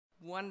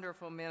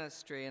wonderful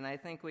ministry, and I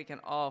think we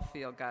can all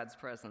feel God's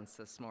presence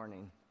this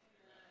morning.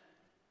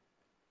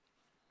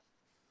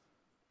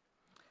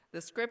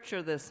 The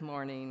scripture this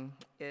morning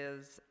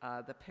is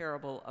the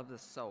parable of the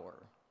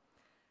sower.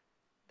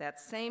 That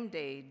same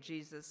day,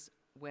 Jesus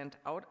went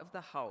out of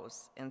the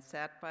house and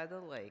sat by the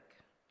lake.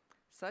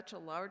 Such a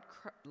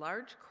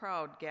large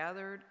crowd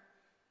gathered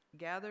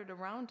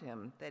around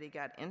him that he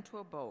got into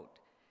a boat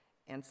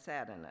and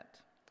sat in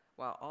it,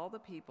 while all the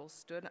people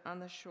stood on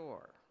the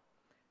shore.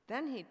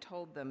 Then he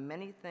told them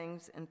many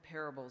things in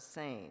parables,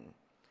 saying,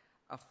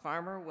 "A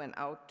farmer went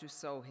out to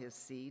sow his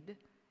seed.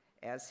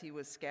 As he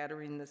was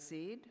scattering the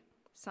seed,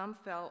 some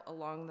fell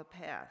along the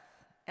path,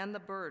 and the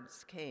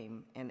birds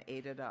came and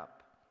ate it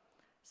up.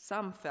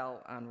 Some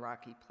fell on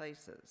rocky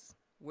places,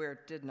 where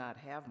it did not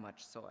have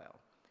much soil.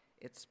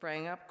 It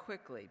sprang up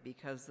quickly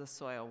because the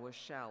soil was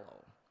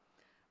shallow.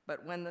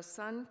 But when the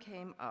sun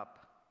came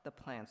up, the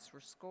plants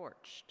were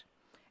scorched,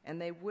 and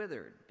they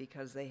withered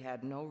because they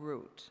had no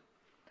root.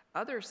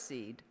 Other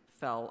seed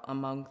fell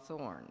among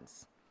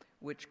thorns,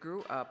 which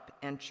grew up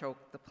and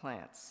choked the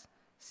plants.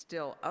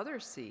 Still other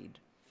seed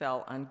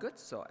fell on good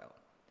soil,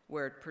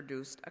 where it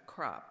produced a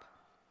crop,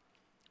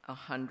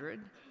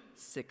 100,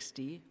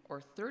 60,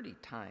 or 30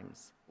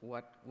 times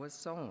what was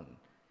sown.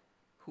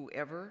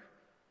 Whoever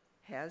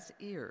has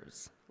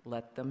ears,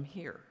 let them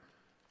hear."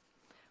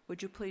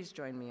 Would you please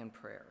join me in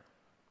prayer?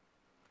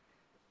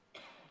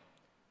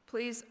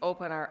 Please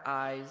open our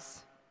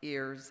eyes,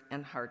 ears,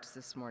 and hearts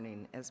this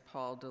morning as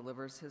Paul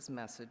delivers his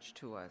message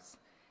to us.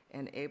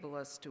 Enable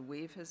us to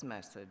weave his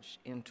message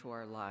into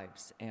our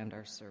lives and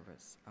our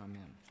service.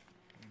 Amen.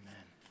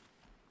 Amen.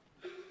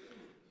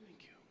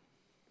 Thank you.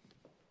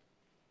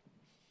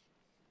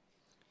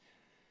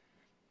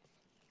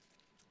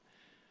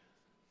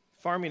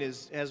 Farming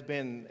has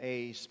been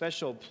a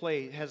special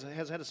place, has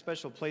had a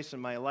special place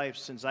in my life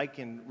since I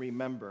can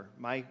remember.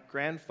 My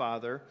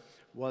grandfather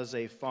was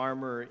a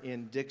farmer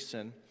in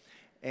Dixon,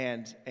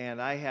 and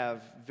I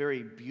have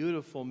very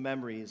beautiful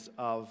memories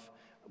of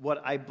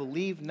what I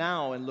believe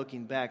now, in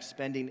looking back,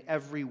 spending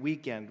every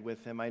weekend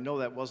with him. I know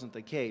that wasn't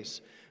the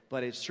case,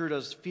 but it sure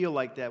does feel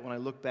like that when I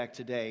look back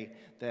today,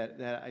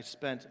 that I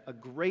spent a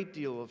great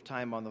deal of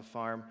time on the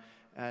farm,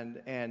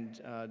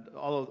 and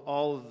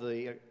all of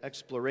the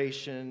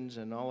explorations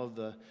and all of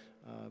the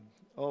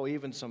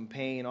even some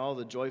pain, all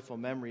the joyful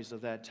memories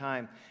of that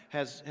time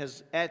has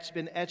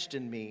been etched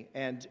in me,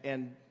 and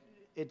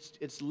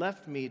it's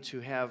left me to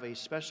have a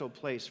special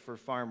place for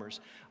farmers.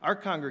 Our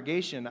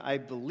congregation, I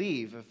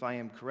believe, if I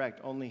am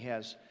correct, only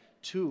has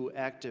 2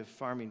 active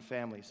farming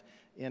families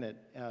in it.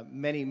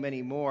 Many,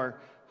 many more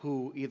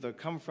who either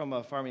come from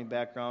a farming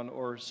background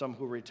or some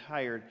who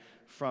retired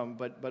from,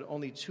 but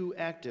only 2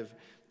 active.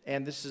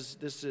 And this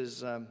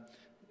is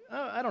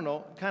I don't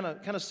know, kind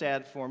of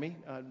sad for me,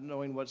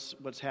 knowing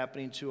what's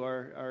happening to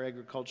our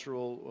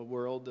agricultural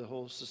world, the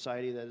whole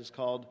society that is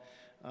called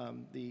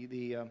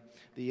the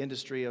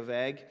industry of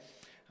ag,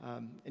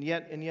 and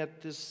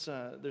yet this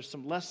there's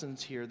some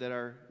lessons here that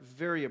are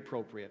very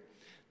appropriate.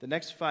 The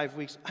next 5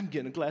 weeks, I'm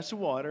getting a glass of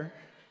water.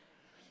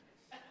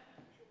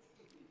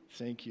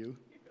 Thank you.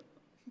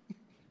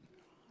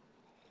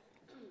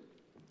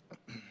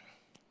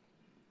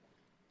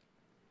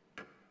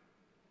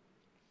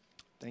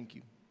 Thank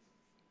you.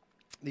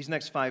 These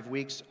next 5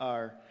 weeks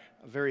are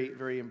very,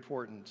 very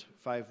important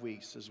 5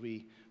 weeks as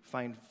we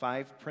find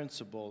 5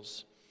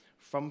 principles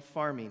from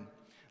farming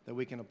that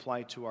we can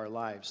apply to our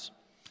lives.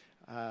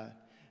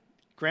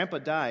 Grandpa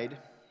died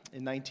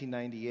in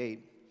 1998,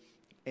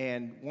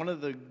 and one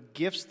of the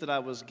gifts that I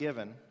was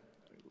given,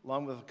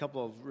 along with a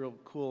couple of real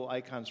cool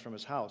icons from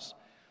his house,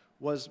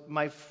 was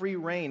my free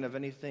reign of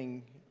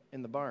anything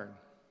in the barn.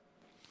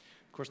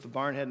 Of course, the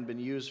barn hadn't been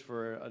used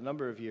for a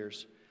number of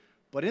years,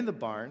 but in the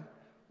barn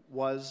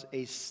was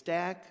a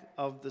stack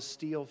of the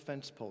steel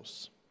fence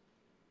posts.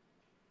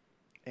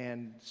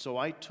 And so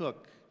I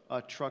took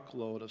a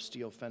truckload of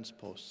steel fence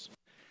posts.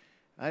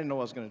 I didn't know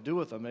what I was going to do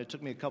with them, and it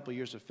took me a couple of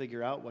years to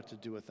figure out what to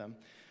do with them.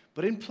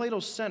 But in Plato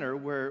Center,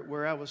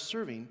 where I was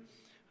serving,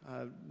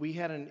 we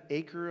had an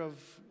acre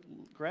of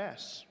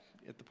grass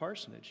at the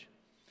parsonage.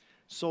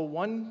 So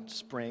one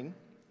spring,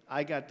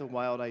 I got the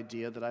wild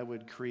idea that I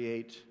would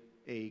create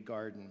a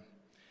garden.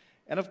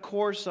 And of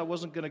course, I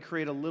wasn't going to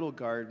create a little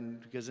garden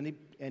because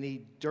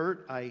any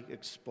dirt I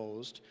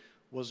exposed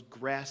was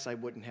grass I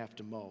wouldn't have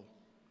to mow.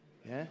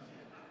 Yeah?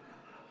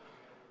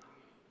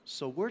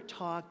 So we're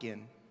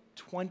talking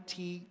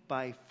 20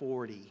 by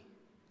 40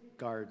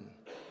 garden.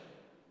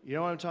 You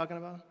know what I'm talking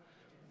about?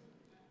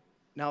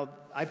 Now,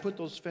 I put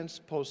those fence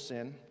posts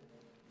in,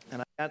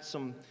 and I got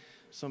some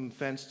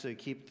fence to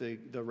keep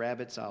the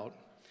rabbits out.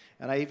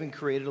 And I even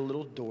created a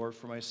little door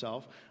for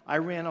myself. I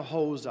ran a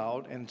hose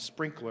out and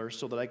sprinkler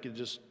so that I could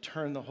just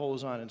turn the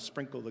hose on and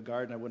sprinkle the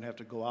garden. I wouldn't have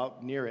to go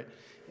out near it,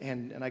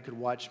 and I could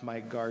watch my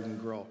garden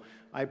grow.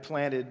 I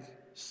planted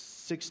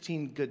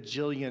 16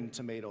 gajillion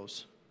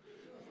tomatoes.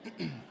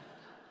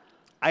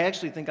 I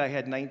actually think I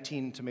had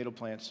 19 tomato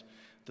plants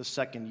the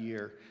second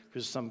year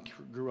because some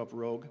grew up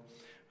rogue.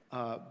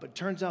 But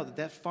turns out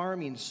that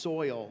farming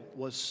soil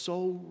was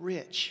so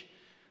rich.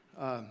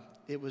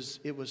 It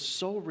was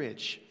so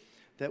rich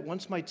that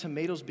once my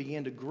tomatoes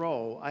began to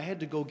grow, I had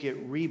to go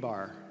get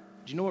rebar.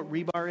 Do you know what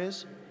rebar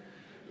is?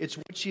 It's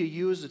what you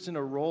use. It's in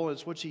a roll.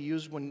 It's what you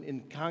use when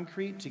in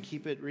concrete to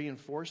keep it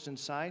reinforced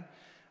inside.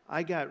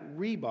 I got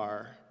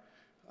rebar,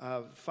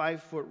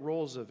 5-foot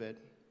rolls of it,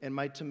 and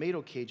my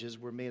tomato cages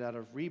were made out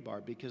of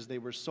rebar because they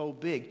were so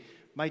big.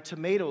 My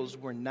tomatoes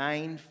were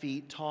 9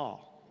 feet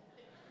tall.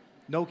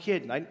 No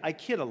kidding. I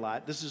kid a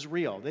lot. This is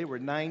real. They were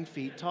 9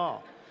 feet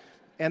tall.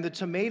 And the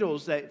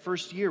tomatoes that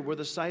first year were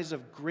the size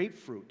of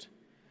grapefruit.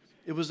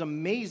 It was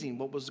amazing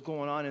what was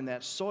going on in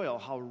that soil,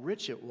 how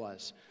rich it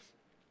was.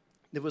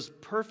 It was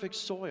perfect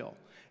soil.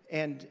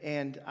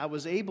 And I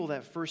was able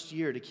that first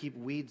year to keep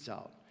weeds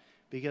out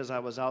because I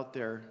was out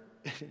there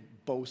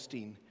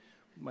boasting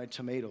my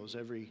tomatoes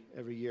every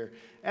year.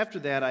 After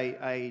that,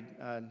 I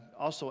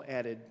also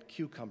added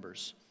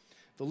cucumbers,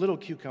 the little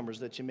cucumbers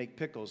that you make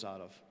pickles out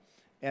of.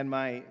 And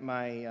my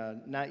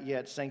not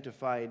yet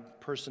sanctified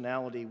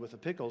personality with the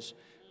pickles,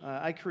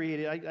 I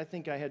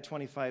think I had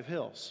 25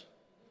 hills.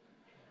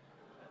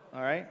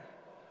 All right?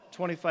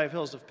 25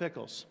 hills of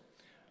pickles.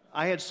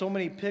 I had so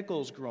many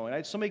pickles growing. I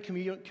had so many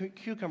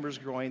cucumbers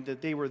growing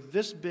that they were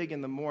this big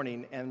in the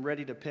morning and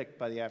ready to pick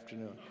by the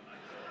afternoon.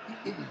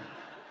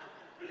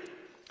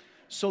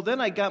 So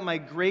then I got my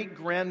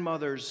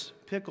great-grandmother's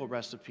pickle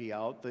recipe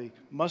out, the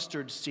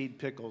mustard seed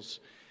pickles,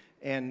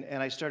 and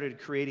I started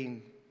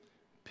creating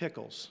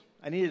pickles.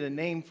 I needed a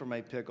name for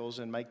my pickles,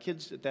 and my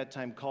kids at that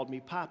time called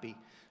me Poppy.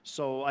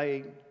 So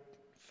I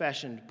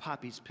fashioned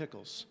Poppy's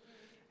Pickles,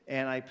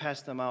 and I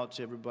passed them out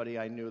to everybody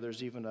I knew.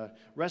 There's even a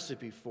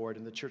recipe for it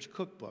in the church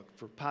cookbook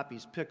for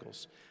Poppy's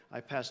Pickles. I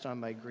passed on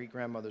my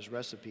great-grandmother's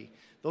recipe.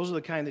 Those are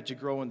the kind that you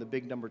grow in the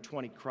big number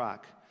 20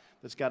 crock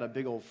that's got a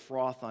big old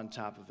froth on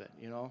top of it,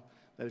 you know,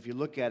 that if you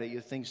look at it,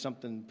 you think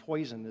something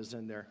poison is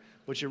in there.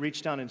 But you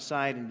reach down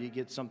inside and you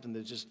get something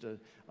that's just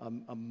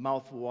a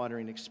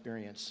mouth-watering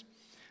experience.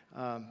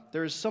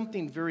 There is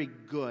something very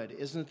good,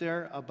 isn't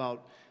there,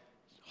 about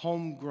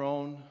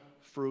homegrown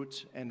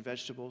fruit and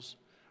vegetables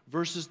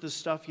versus the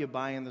stuff you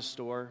buy in the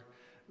store.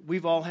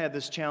 We've all had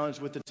this challenge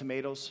with the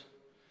tomatoes.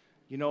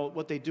 You know,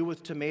 what they do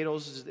with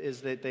tomatoes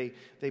is that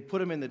they put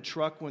them in the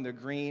truck when they're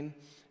green,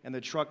 and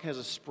the truck has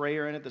a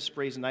sprayer in it that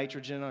sprays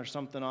nitrogen or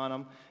something on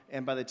them,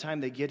 and by the time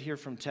they get here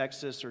from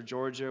Texas or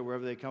Georgia,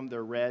 wherever they come,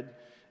 they're red,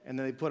 and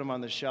then they put them on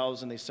the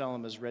shelves and they sell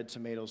them as red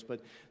tomatoes.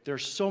 But they're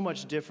so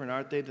much different,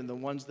 aren't they, than the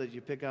ones that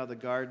you pick out of the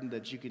garden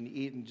that you can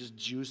eat and just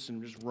juice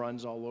and just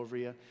runs all over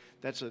you.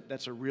 That's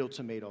a real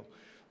tomato.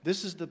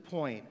 This is the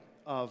point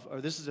of,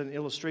 or this is an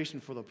illustration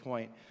for the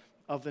point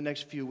of the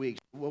next few weeks.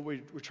 What we're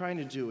trying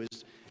to do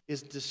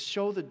is to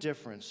show the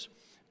difference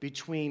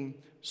between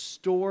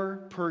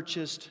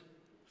store-purchased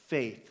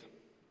faith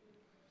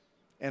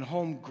and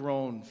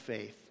homegrown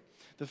faith.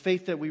 The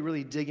faith that we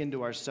really dig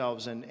into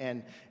ourselves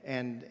and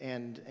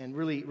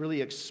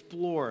really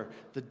explore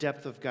the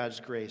depth of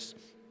God's grace.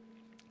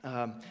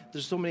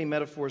 There's so many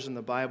metaphors in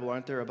the Bible,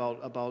 aren't there,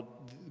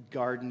 about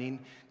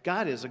gardening.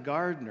 God is a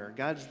gardener.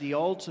 God's the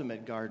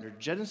ultimate gardener.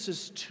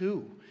 Genesis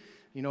 2,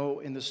 you know,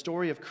 in the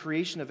story of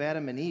creation of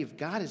Adam and Eve,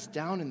 God is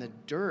down in the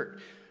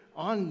dirt,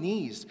 on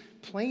knees,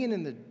 playing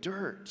in the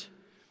dirt,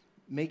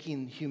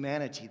 making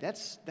humanity.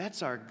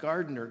 That's our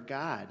gardener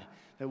God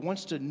that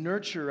wants to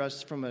nurture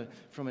us from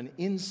an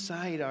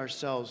inside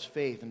ourselves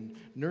faith and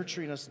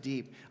nurturing us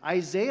deep.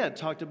 Isaiah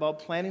talked about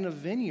planting a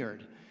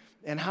vineyard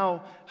and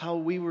how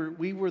we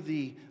were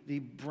the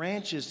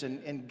branches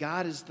and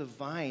God is the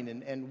vine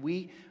and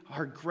we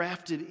are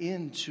grafted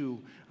into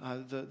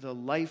the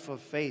life of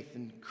faith.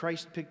 And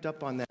Christ picked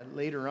up on that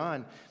later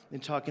on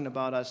in talking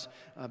about us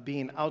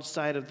being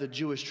outside of the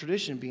Jewish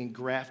tradition, being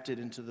grafted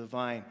into the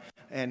vine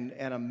and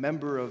a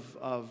member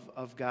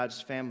of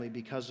God's family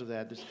because of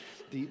that.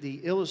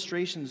 The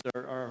illustrations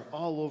are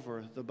all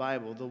over the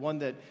Bible. The one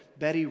that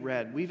Betty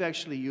read, we've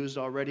actually used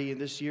already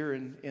this year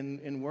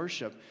in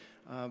worship.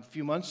 A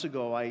few months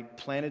ago, I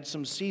planted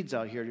some seeds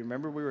out here. Do you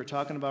remember we were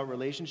talking about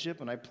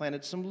relationship, and I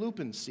planted some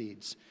lupin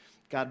seeds.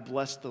 God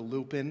bless the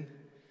lupin.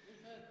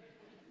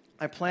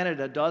 I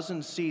planted a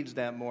dozen seeds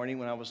that morning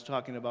when I was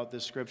talking about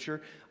this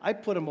scripture. I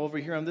put them over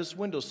here on this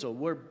windowsill.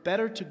 We're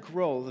better to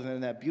grow than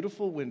in that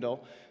beautiful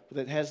window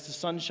that has the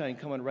sunshine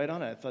coming right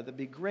on it. I thought that'd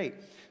be great.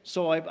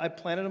 So I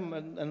planted them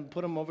and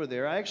put them over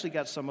there. I actually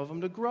got some of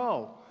them to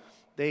grow.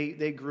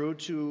 They grew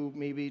to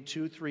maybe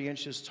 2-3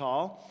 inches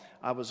tall.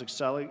 I was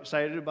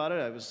excited about it.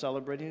 I was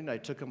celebrating it. I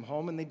took them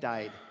home and they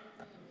died.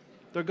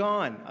 They're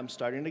gone. I'm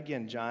starting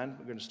again, John.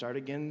 We're going to start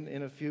again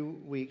in a few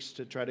weeks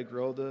to try to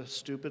grow the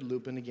stupid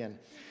lupin again.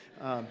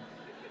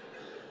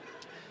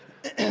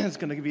 It's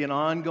going to be an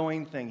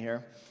ongoing thing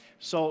here.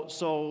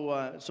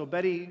 So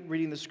Betty,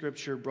 reading the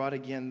scripture, brought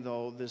again,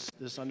 though,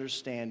 this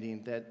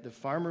understanding that the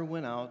farmer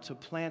went out to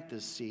plant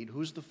this seed.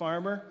 Who's the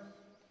farmer?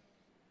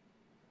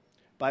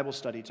 Bible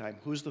study time.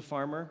 Who's the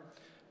farmer?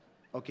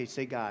 Okay,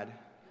 say God.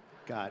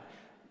 God.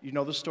 You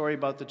know the story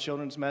about the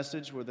children's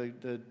message where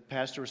the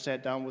pastor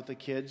sat down with the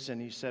kids and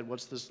he said,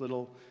 what's this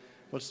little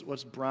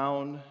What's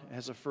brown,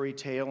 has a furry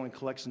tail, and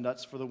collects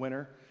nuts for the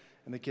winter?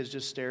 And the kids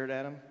just stared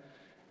at him.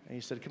 And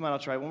he said, come on, I'll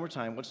try it one more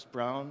time. What's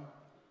brown,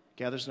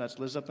 gathers nuts,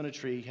 lives up in a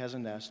tree, has a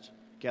nest,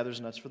 gathers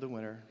nuts for the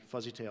winter,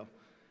 fuzzy tail.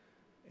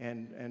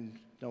 And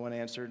no one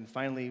answered. And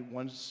finally,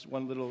 one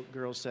little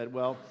girl said,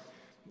 well,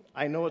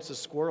 I know it's a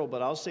squirrel,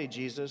 but I'll say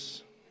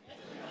Jesus.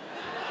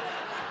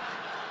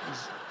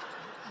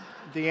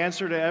 The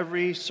answer to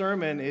every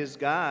sermon is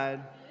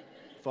God,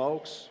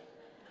 folks.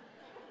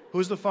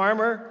 Who's the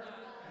farmer?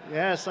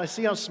 Yes, I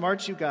see how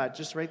smart you got,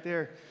 just right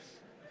there.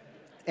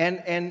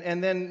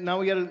 And then now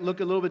we got to look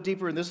a little bit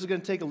deeper, and this is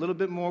going to take a little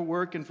bit more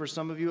work, and for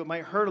some of you it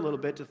might hurt a little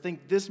bit to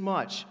think this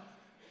much.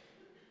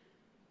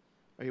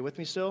 Are you with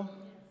me still?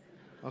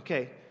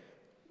 Okay.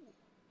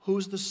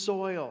 Who's the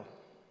soil?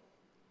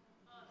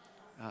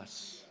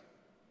 Us.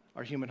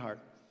 Our human heart.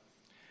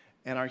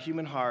 And our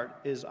human heart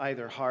is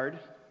either hard,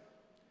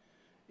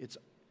 it's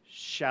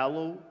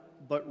shallow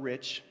but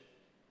rich,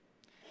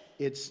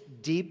 it's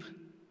deep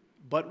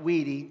but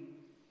weedy,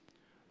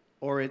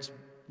 or it's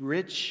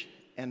rich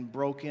and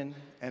broken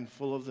and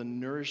full of the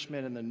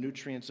nourishment and the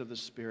nutrients of the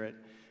Spirit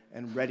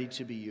and ready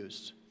to be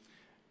used.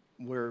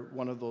 We're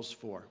one of those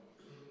four.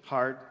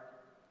 Hard,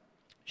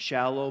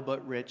 shallow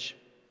but rich,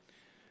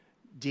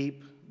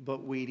 deep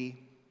but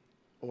weedy,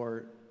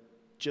 or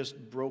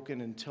just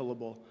broken and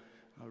tillable,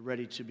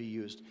 ready to be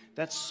used.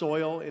 That's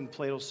soil in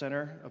Plato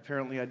Center.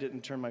 Apparently I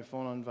didn't turn my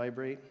phone on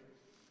vibrate.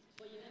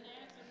 Well, you didn't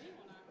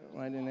answer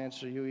me I didn't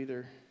answer you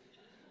either.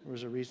 There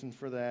was a reason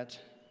for that.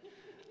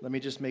 Let me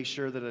just make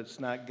sure that it's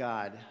not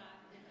God.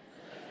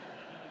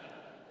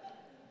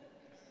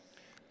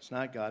 It's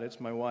not God, it's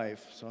my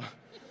wife. So,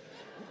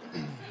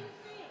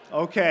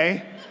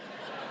 okay.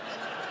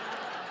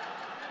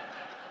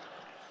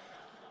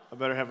 I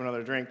better have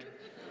another drink.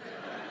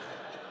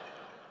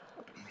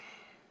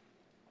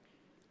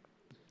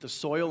 The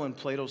soil in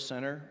Plato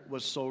Center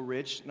was so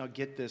rich. Now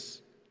get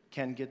this,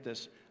 Ken, get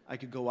this. I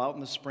could go out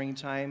in the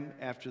springtime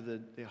after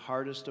the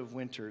hardest of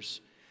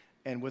winters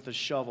and with a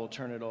shovel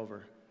turn it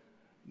over.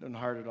 Not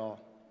hard at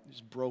all.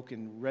 Just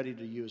broken, ready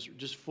to use,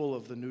 just full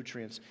of the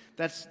nutrients.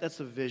 That's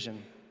a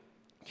vision.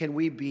 Can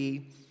we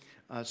be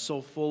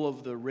so full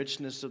of the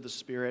richness of the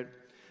Spirit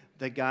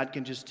that God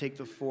can just take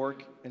the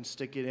fork and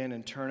stick it in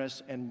and turn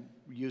us and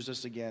use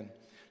us again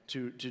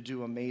to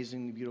do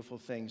amazing, beautiful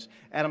things?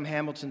 Adam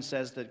Hamilton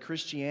says that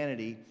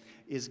Christianity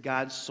is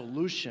God's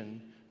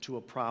solution to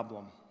a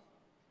problem.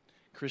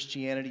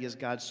 Christianity is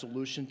God's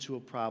solution to a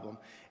problem.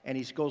 And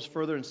he goes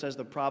further and says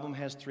the problem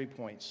has 3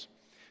 points,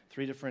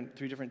 three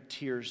different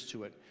tiers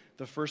to it.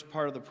 The first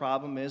part of the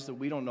problem is that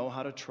we don't know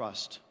how to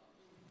trust.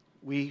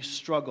 We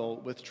struggle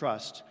with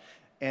trust.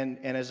 And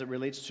as it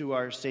relates to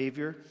our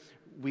Savior,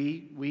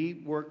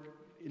 we work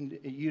in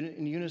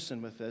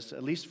unison with this,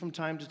 at least from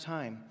time to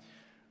time.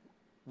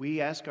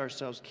 We ask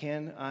ourselves,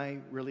 can I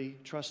really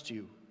trust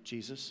you,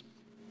 Jesus?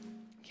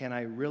 Can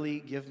I really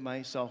give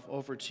myself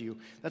over to you?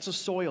 That's a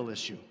soil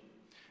issue,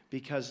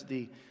 because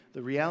the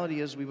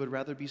reality is we would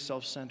rather be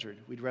self-centered.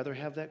 We'd rather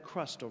have that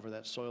crust over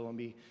that soil and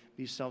be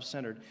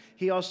self-centered.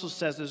 He also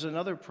says there's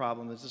another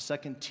problem. There's a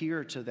second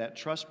tier to that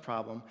trust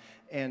problem,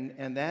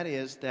 and that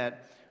is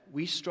that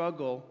we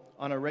struggle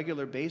on a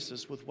regular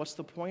basis with what's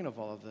the point of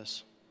all of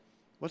this?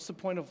 What's the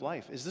point of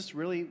life? Is this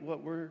really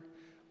what we're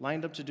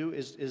lined up to do?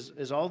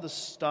 Is all the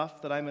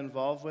stuff that I'm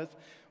involved with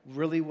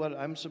really what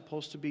I'm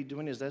supposed to be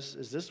doing? Is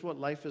this what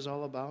life is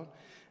all about?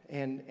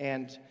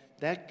 And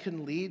that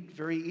can lead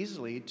very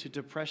easily to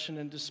depression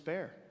and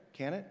despair,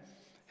 can it?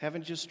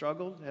 Haven't you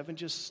struggled?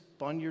 Haven't you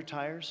spun your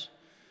tires?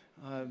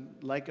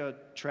 Like a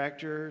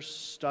tractor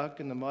stuck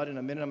in the mud. In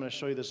a minute, I'm going to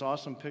show you this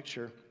awesome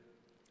picture.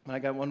 And I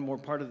got one more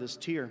part of this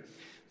tier.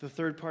 The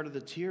third part of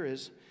the tier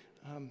is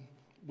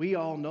we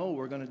all know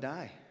we're going to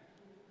die.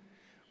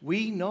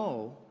 We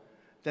know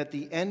that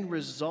the end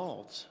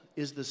result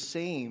is the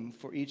same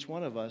for each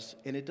one of us,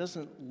 and it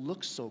doesn't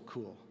look so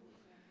cool.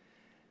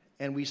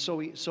 And we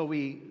struggle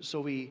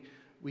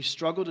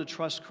to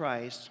trust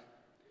Christ.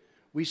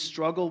 We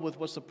struggle with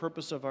what's the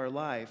purpose of our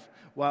life,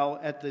 while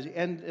at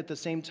the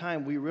same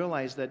time, we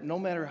realize that no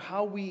matter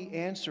how we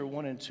answer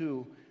 1 and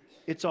 2,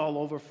 it's all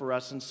over for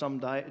us, and some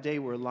day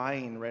we're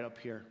lying right up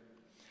here.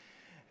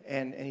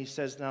 And he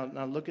says,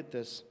 now look at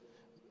this.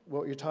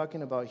 What you're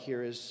talking about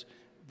here is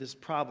this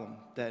problem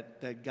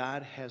that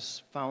God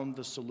has found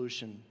the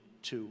solution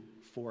to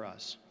for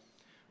us.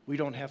 We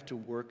don't have to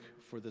work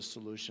for the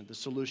solution. The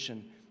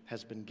solution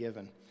has been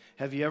given.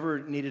 Have you ever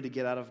needed to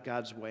get out of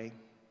God's way?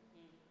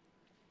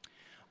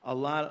 A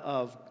lot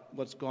of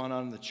what's gone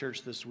on in the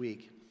church this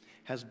week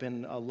has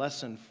been a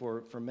lesson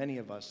for many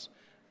of us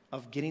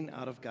of getting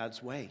out of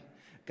God's way.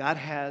 God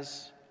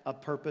has a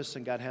purpose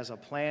and God has a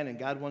plan and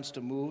God wants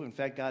to move. In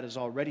fact, God is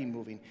already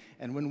moving.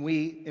 And when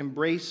we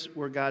embrace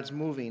where God's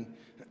moving,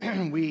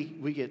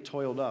 we get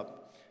toiled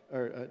up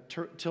or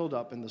tilled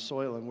up in the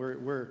soil, and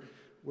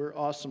we're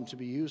awesome to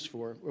be used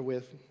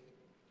with.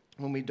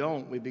 When we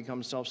don't, we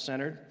become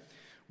self-centered.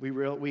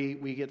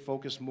 We get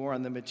focused more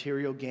on the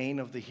material gain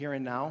of the here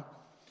and now,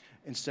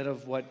 instead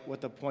of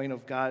what the point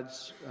of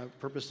God's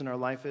purpose in our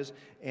life is,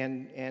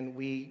 and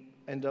we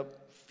end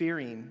up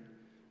fearing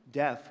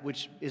death,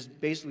 which is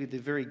basically the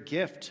very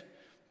gift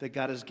that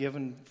God has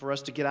given for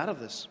us to get out of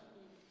this,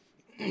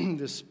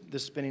 this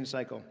spinning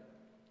cycle.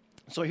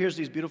 So here's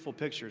these beautiful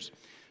pictures.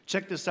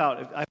 Check this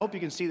out. I hope you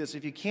can see this.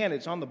 If you can,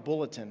 it's on the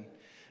bulletin.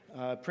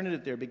 Printed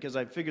it there because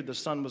I figured the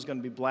sun was going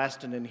to be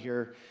blasting in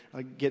here,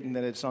 getting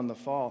that it's on the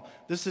fall.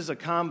 This is a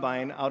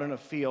combine out in a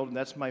field, and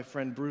that's my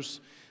friend Bruce,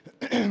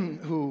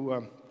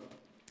 who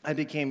I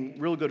became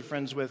real good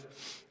friends with.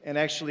 And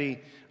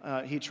actually,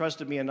 he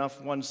trusted me enough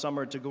one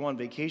summer to go on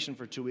vacation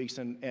for 2 weeks,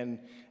 and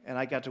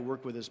I got to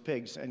work with his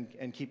pigs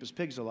and keep his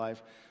pigs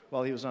alive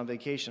while he was on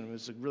vacation. It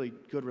was a really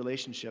good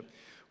relationship.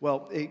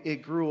 Well,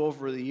 it grew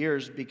over the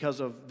years because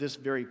of this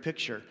very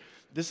picture.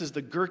 This is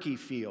the Gerke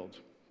field.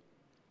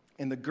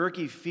 And the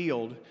Gerke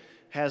field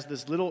has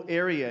this little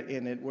area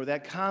in it where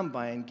that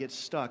combine gets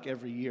stuck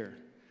every year.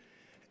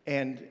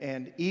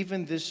 And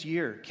even this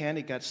year,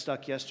 Candy got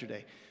stuck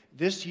yesterday.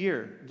 This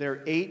year,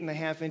 they're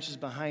 8.5 inches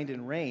behind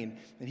in rain,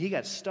 and he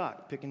got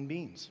stuck picking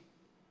beans,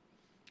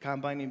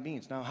 combining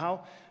beans. Now,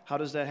 how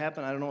does that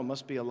happen? I don't know. It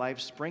must be a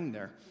live spring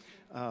there.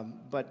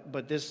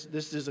 But this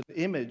is an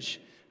image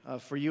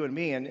for you and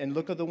me. And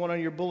look at the one on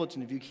your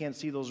bulletin if you can't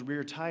see those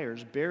rear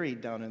tires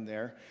buried down in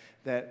there.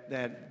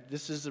 That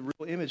this is a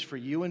real image for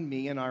you and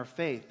me in our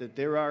faith, that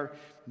there are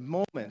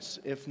moments,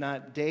 if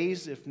not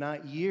days, if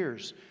not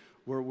years,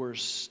 where we're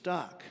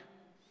stuck,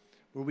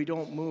 where we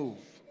don't move.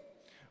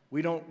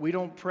 We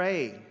don't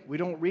pray. We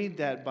don't read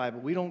that Bible.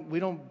 We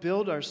don't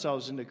build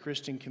ourselves into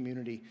Christian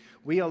community.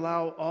 We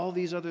allow all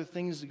these other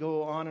things to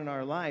go on in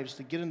our lives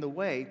to get in the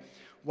way,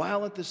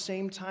 while at the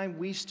same time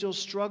we still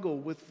struggle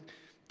with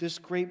this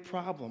great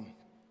problem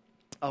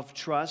of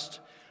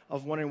trust,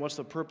 of wondering what's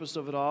the purpose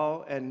of it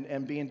all,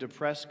 and being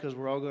depressed because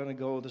we're all going to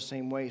go the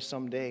same way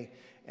someday,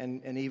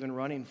 and even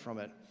running from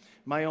it.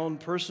 My own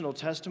personal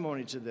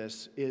testimony to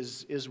this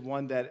is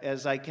one that,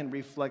 as I can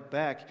reflect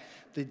back,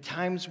 the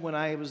times when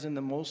I was in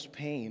the most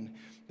pain,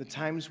 the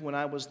times when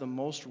I was the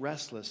most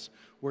restless,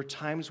 were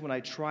times when I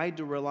tried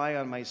to rely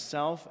on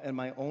myself and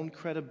my own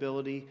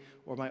credibility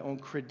or my own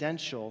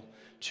credential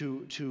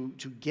to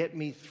get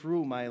me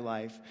through my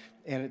life,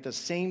 and at the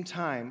same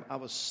time, I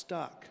was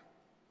stuck.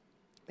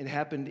 It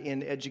happened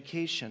in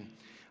education.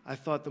 I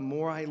thought the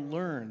more I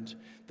learned,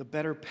 the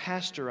better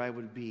pastor I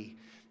would be.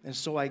 And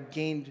so I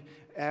gained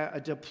a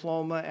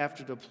diploma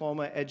after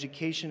diploma,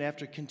 education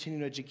after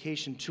continuing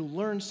education to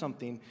learn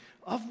something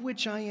of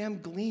which I am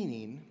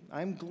gleaning.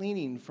 I'm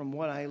gleaning from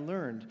what I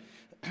learned,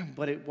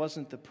 but it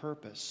wasn't the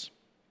purpose,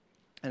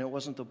 and it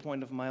wasn't the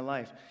point of my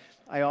life.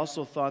 I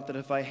also thought that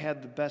if I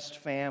had the best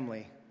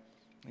family,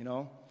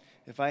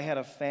 if I had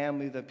a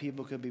family that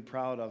people could be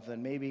proud of,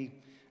 then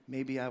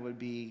maybe I would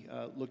be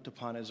looked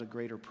upon as a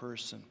greater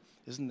person.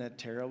 Isn't that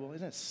terrible?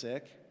 Isn't that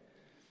sick?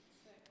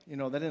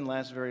 That didn't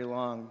last very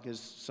long because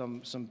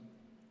some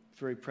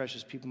very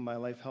precious people in my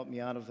life helped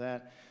me out of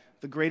that.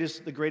 The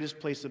greatest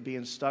place of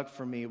being stuck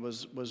for me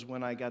was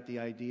when I got the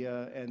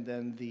idea and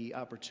then the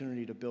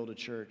opportunity to build a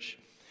church.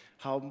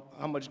 How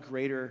much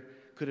greater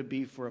could it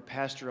be for a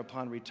pastor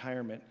upon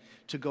retirement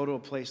to go to a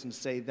place and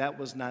say, that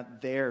was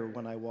not there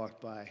when I walked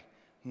by?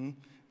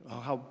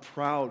 How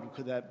proud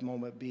could that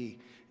moment be?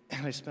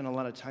 And I spent a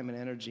lot of time and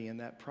energy in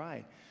that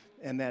pride,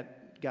 and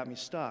that got me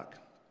stuck.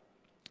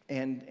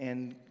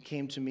 And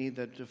came to me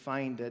to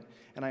find it,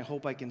 and I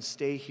hope I can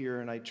stay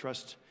here, and I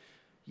trust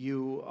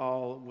you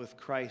all with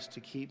Christ to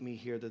keep me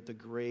here, that the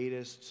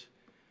greatest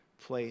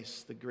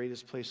place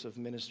of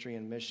ministry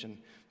and mission,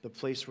 the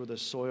place where the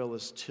soil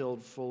is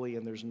tilled fully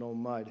and there's no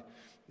mud,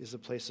 is the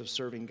place of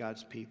serving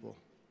God's people,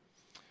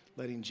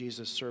 letting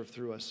Jesus serve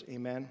through us.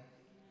 Amen?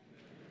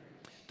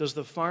 Does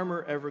the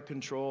farmer ever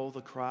control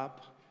the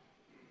crop?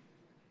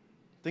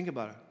 Think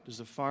about it. Does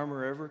the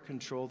farmer ever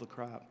control the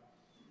crop?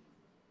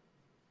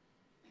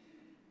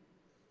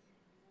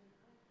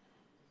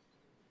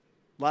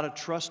 A lot of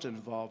trust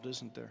involved,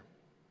 isn't there?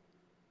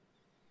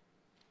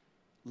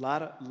 A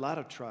lot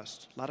of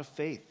trust, a lot of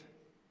faith.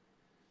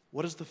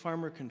 What does the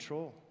farmer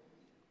control?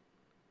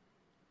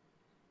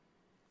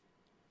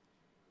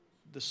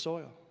 The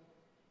soil.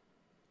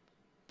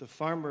 The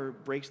farmer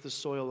breaks the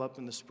soil up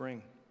in the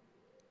spring,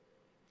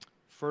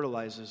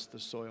 fertilizes the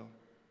soil,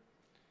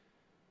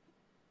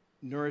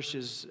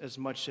 nourishes as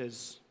much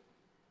as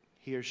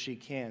he or she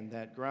can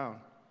that ground,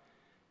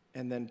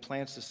 and then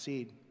plants the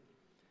seed,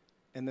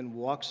 and then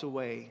walks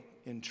away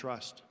in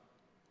trust.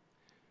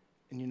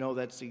 And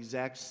that's the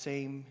exact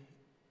same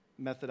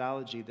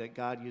methodology that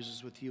God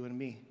uses with you and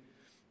me.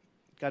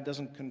 God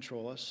doesn't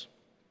control us.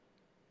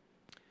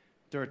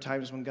 There are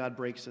times when God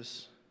breaks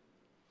us.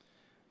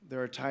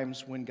 There are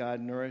times when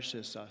God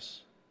nourishes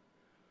us.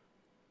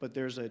 But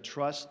there's a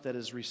trust that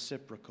is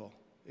reciprocal.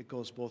 It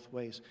goes both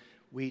ways.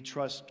 We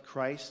trust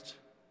Christ,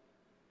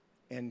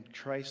 and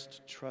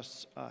Christ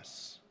trusts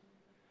us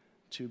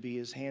to be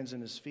his hands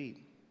and his feet.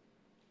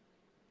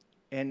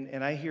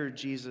 And I hear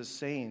Jesus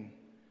saying,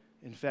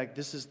 in fact,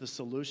 this is the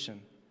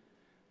solution.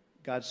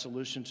 God's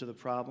solution to the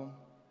problem,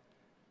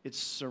 it's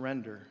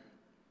surrender.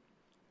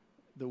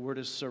 The word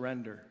is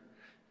surrender.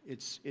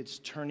 It's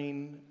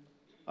turning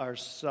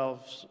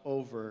ourselves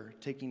over,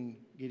 getting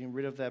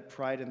rid of that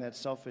pride and that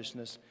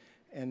selfishness,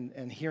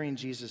 and hearing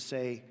Jesus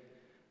say,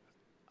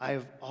 I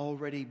have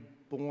already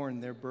borne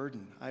their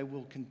burden. I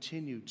will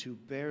continue to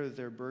bear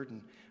their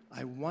burden.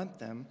 I want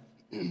them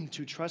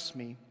to trust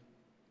me,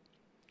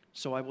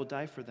 so I will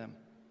die for them.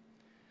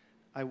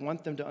 I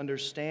want them to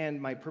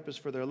understand my purpose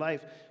for their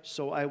life,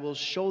 so I will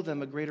show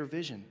them a greater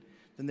vision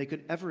than they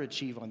could ever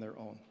achieve on their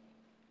own.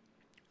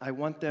 I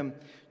want them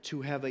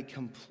to have a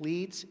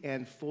complete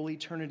and full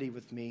eternity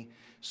with me,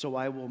 so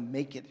I will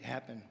make it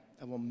happen.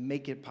 I will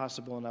make it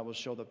possible, and I will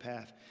show the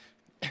path.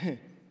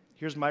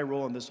 Here's my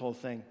role in this whole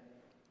thing.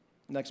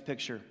 Next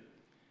picture.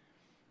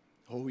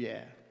 Oh,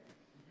 yeah.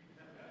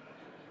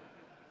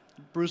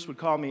 Bruce would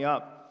call me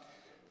up,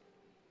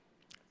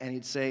 and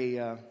he'd say,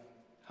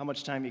 how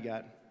much time you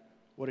got?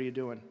 What are you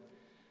doing?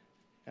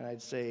 And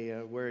I'd say,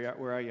 where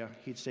are you?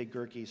 He'd say,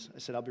 Gerke's. I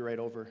said, I'll be right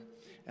over.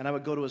 And I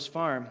would go to his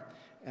farm,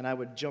 and I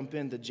would jump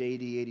into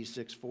JD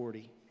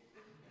 8640.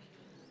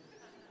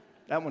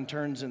 That one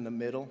turns in the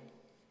middle.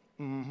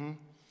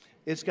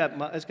 It's got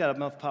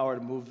enough power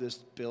to move this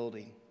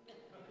building.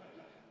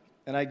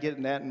 And I'd get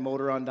in that and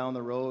motor on down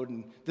the road.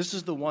 And this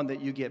is the one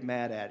that you get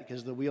mad at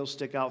because the wheels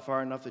stick out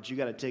far enough that you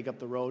got to take up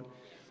the road.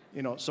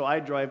 So I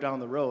drive down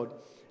the road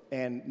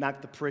and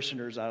knock the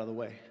parishioners out of the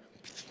way.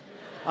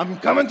 I'm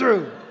coming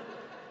through.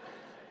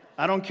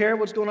 I don't care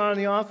what's going on in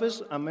the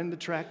office. I'm in the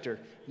tractor.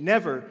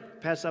 Never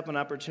pass up an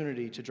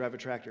opportunity to drive a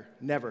tractor.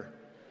 Never.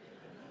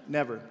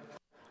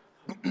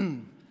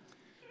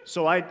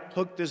 So I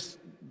hooked this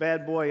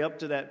bad boy up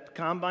to that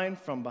combine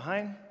from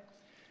behind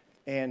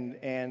and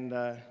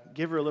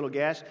give her a little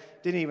gas.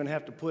 Didn't even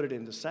have to put it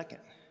into second.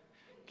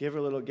 Give her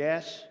a little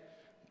gas.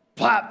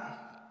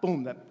 Pop!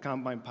 Boom, that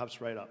combine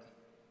pops right up.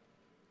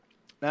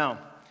 Now,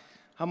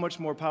 how much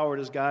more power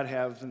does God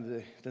have than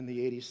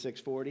the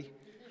 8640?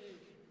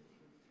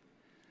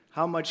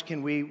 How much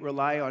can we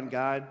rely on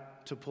God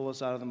to pull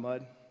us out of the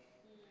mud?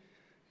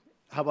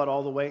 How about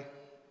all the way?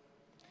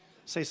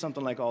 Say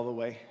something like all the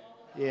way.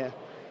 Yeah,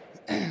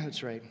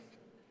 that's right.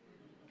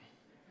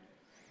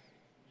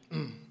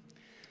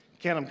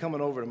 Ken, I'm coming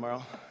over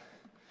tomorrow.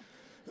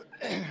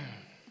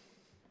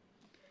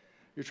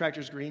 Your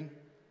tractor's green?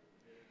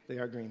 They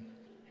are green.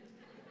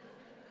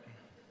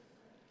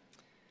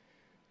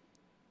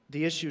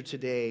 The issue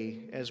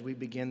today, as we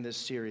begin this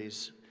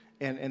series,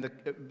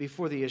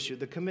 before the issue,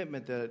 the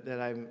commitment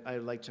that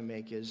I'd like to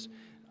make is,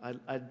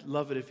 I'd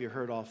love it if you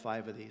heard all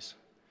 5 of these.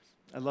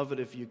 I'd love it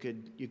if you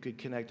could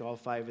connect all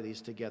 5 of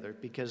these together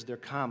because they're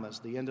commas.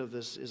 The end of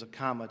this is a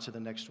comma to the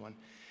next one,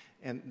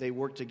 and they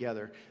work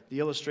together. The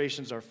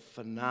illustrations are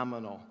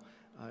phenomenal.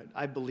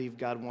 I believe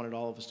God wanted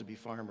all of us to be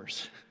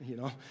farmers.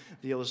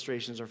 The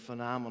illustrations are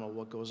phenomenal.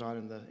 What goes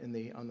on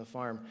on the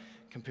farm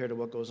compared to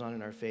what goes on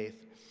in our faith.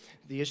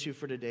 The issue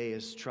for today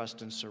is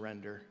trust and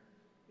surrender.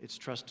 It's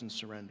trust and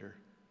surrender.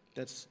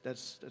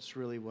 That's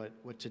really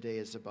what today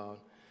is about.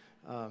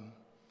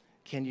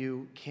 Can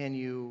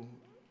you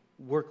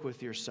work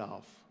with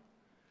yourself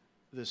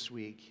this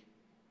week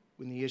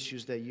in the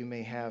issues that you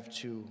may have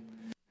to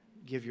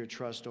give your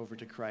trust over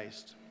to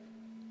Christ,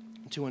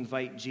 to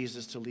invite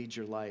Jesus to lead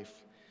your life?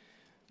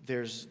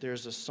 There's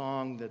a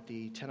song that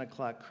the 10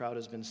 o'clock crowd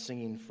has been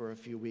singing for a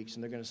few weeks,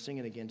 and they're going to sing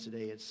it again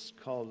today. It's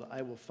called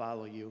I Will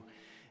Follow You.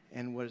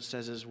 And what it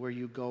says is, where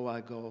you go,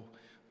 I go.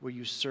 Where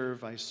you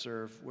serve, I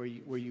serve. Where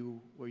you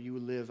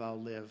live,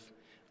 I'll live.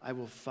 I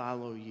will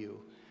follow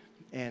you.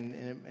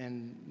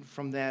 And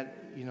from that,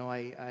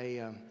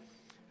 I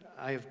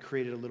have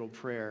created a little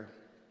prayer.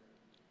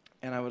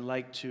 And I would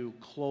like to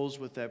close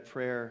with that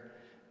prayer,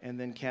 and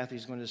then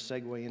Kathy's going to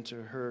segue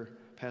into her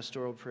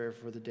pastoral prayer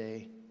for the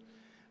day.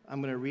 I'm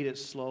going to read it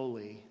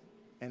slowly,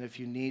 and if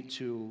you need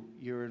to,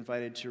 you're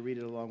invited to read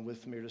it along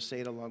with me or to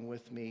say it along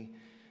with me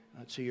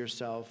to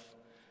yourself,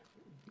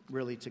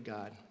 really to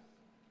God.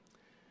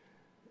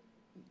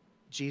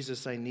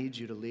 Jesus, I need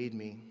you to lead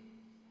me.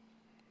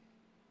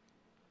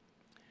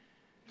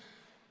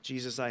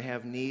 Jesus, I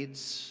have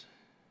needs,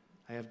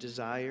 I have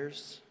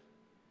desires,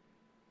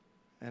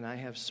 and I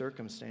have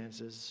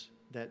circumstances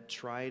that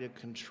try to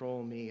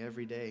control me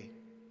every day.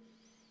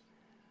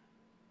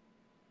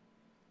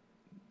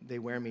 They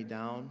wear me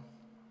down,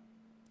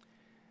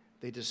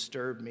 they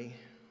disturb me,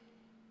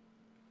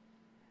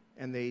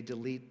 and they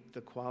delete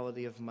the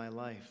quality of my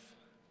life.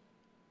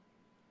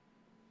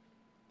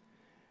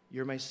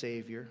 You're my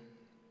Savior.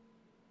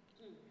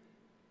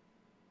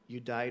 You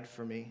died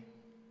for me.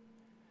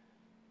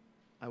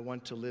 I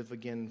want to live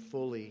again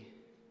fully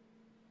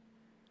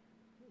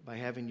by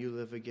having you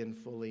live again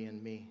fully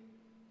in me.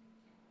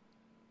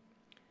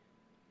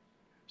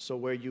 So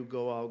where you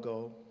go, I'll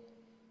go.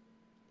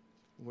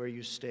 Where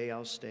you stay,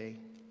 I'll stay.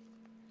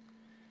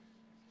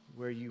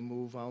 Where you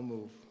move, I'll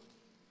move.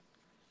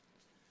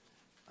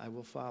 I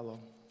will follow.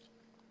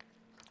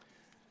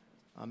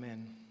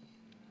 Amen.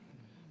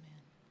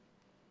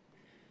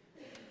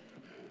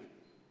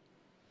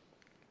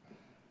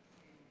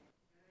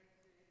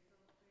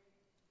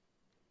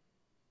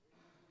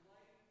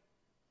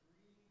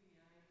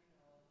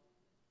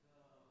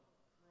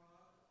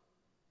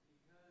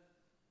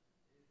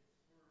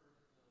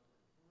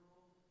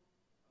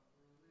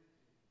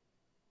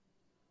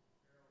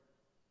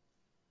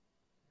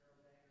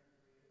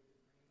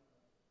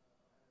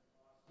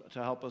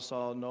 to help us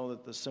all know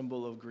that the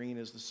symbol of green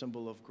is the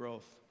symbol of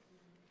growth.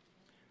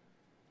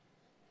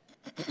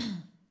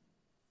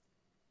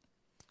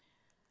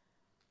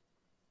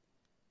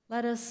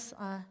 Let us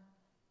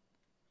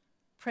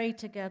pray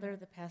together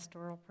the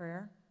pastoral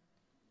prayer.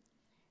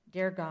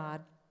 Dear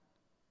God,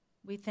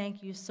 we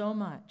thank you so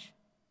much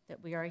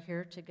that we are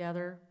here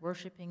together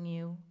worshiping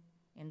you,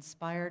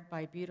 inspired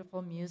by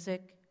beautiful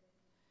music,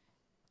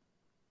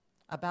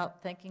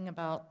 thinking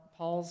about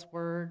Paul's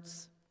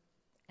words,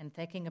 and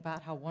thinking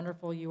about how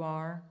wonderful you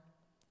are.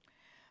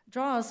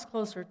 Draw us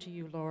closer to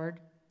you, Lord.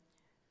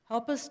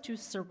 Help us to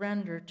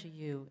surrender to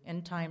you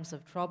in times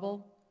of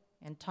trouble,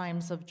 in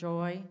times of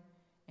joy,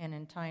 and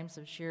in times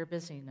of sheer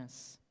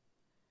busyness.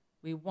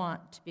 We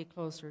want to be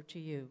closer to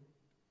you.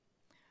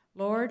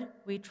 Lord,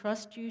 we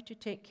trust you to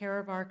take care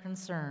of our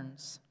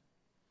concerns.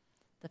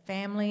 The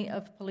family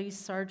of Police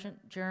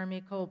Sergeant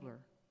Jeremy Kobler,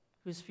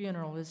 whose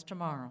funeral is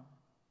tomorrow.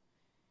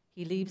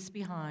 He leaves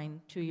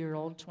behind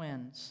 2-year-old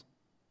twins.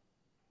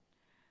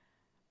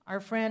 Our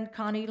friend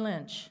Connie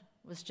Lynch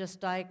was just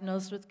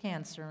diagnosed with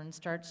cancer and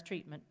starts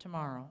treatment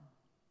tomorrow.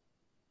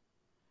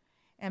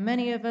 And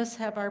many of us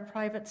have our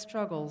private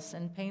struggles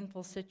and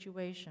painful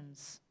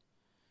situations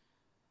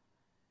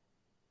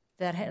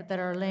that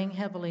are laying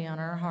heavily on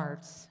our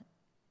hearts,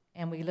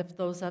 and we lift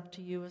those up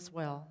to you as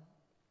well.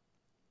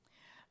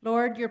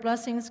 Lord, your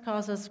blessings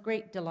cause us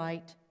great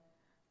delight.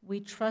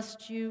 We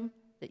trust you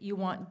that you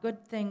want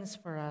good things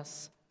for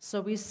us, so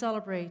we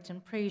celebrate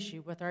and praise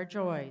you with our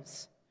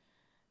joys.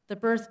 The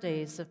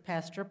birthdays of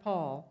Pastor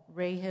Paul,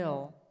 Ray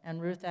Hill,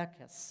 and Ruth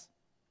Eckes,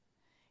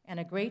 and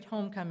a great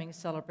homecoming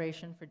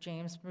celebration for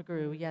James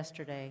McGrew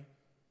yesterday.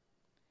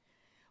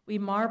 We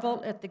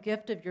marvel at the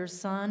gift of your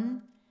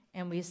Son,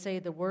 and we say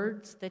the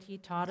words that he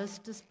taught us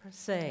to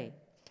say.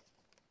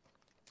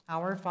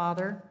 Our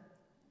Father,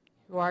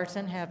 who art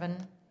in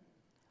heaven,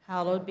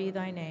 hallowed be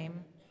thy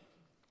name.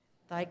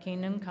 Thy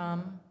kingdom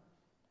come,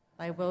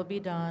 thy will be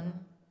done,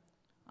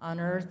 on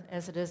earth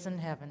as it is in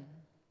heaven.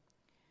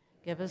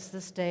 Give us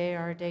this day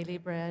our daily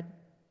bread,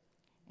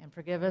 and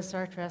forgive us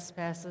our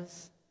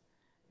trespasses,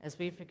 as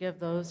we forgive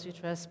those who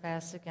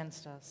trespass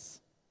against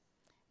us.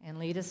 And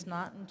lead us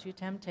not into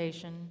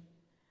temptation,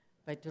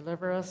 but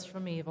deliver us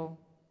from evil.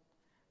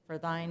 For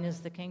thine is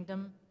the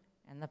kingdom,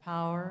 and the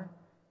power,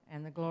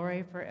 and the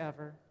glory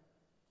forever.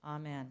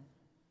 Amen.